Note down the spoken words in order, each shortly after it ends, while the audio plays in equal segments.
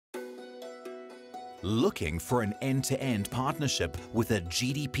Looking for an end-to-end partnership with a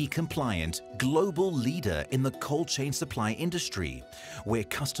GDP-compliant global leader in the cold chain supply industry, where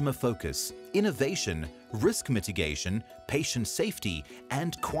customer focus, innovation, risk mitigation, patient safety,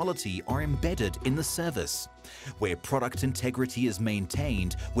 and quality are embedded in the service, where product integrity is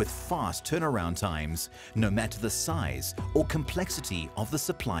maintained with fast turnaround times, no matter the size or complexity of the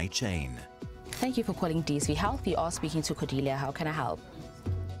supply chain. Thank you for calling DSV Health. You are speaking to Cordelia. How can I help?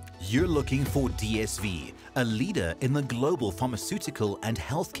 You're looking for DSV, a leader in the global pharmaceutical and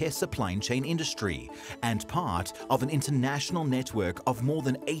healthcare supply chain industry and part of an international network of more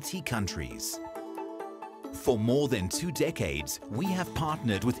than 80 countries. For more than 2 decades, we have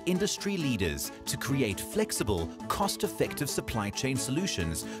partnered with industry leaders to create flexible, cost-effective supply chain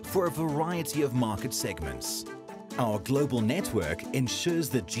solutions for a variety of market segments. Our global network ensures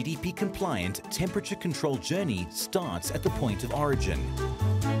the GDP-compliant temperature-controlled journey starts at the point of origin.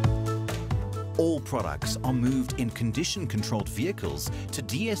 All products are moved in condition-controlled vehicles to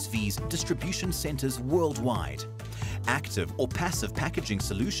DSV's distribution centers worldwide. Active or passive packaging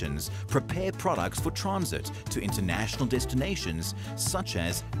solutions prepare products for transit to international destinations such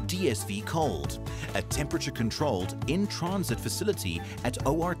as DSV COLD, a temperature-controlled in-transit facility at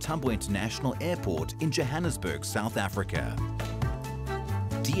OR Tambo International Airport in Johannesburg, South Africa.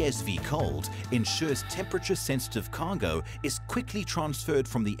 DSV COLD ensures temperature-sensitive cargo is quickly transferred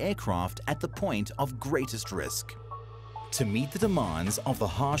from the aircraft at the point of greatest risk. To meet the demands of the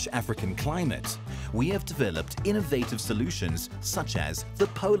harsh African climate, we have developed innovative solutions such as the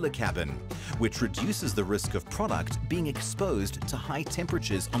polar cabin, which reduces the risk of product being exposed to high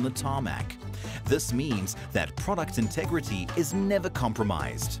temperatures on the tarmac. This means that product integrity is never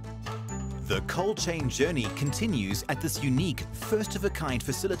compromised. The cold chain journey continues at this unique, first-of-a-kind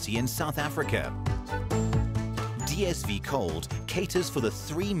facility in South Africa. DSV COLD caters for the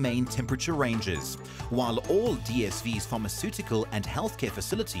 3 main temperature ranges, while all DSV's pharmaceutical and healthcare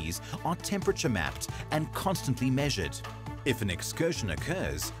facilities are temperature mapped and constantly measured. If an excursion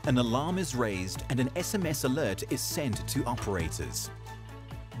occurs, an alarm is raised and an SMS alert is sent to operators.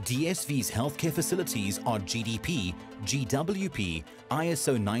 DSV's healthcare facilities are GDP, GWP,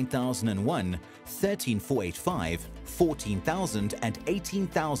 ISO 9001, 13485, 14000 and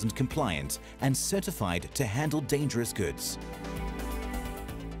 18000 compliant and certified to handle dangerous goods.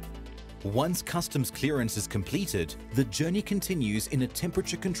 Once customs clearance is completed, the journey continues in a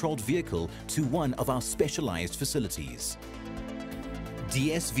temperature-controlled vehicle to one of our specialized facilities.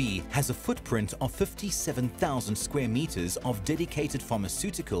 DSV has a footprint of 57,000 square meters of dedicated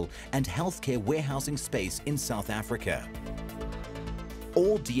pharmaceutical and healthcare warehousing space in South Africa.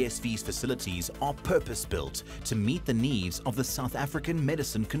 All DSV's facilities are purpose-built to meet the needs of the South African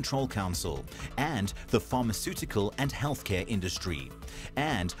Medicine Control Council and the pharmaceutical and healthcare industry.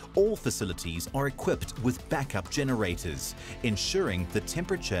 And all facilities are equipped with backup generators, ensuring the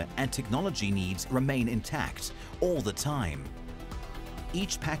temperature and technology needs remain intact all the time.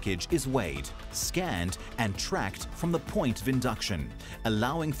 Each package is weighed, scanned and tracked from the point of induction,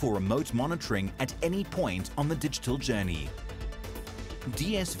 allowing for remote monitoring at any point on the digital journey.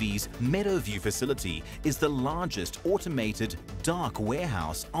 DSV's Meadowview facility is the largest automated dark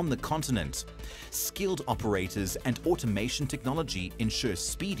warehouse on the continent. Skilled operators and automation technology ensure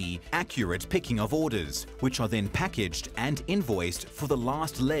speedy, accurate picking of orders, which are then packaged and invoiced for the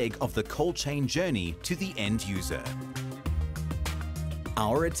last leg of the cold chain journey to the end user.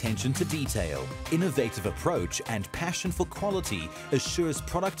 Our attention to detail, innovative approach and passion for quality assures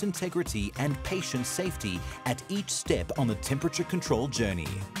product integrity and patient safety at each step on the temperature-controlled journey.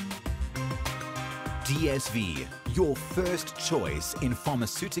 DSV, your first choice in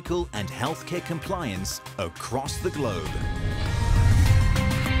pharmaceutical and healthcare compliance across the globe.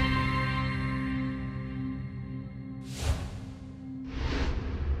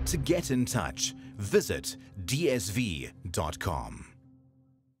 To get in touch, visit dsv.com.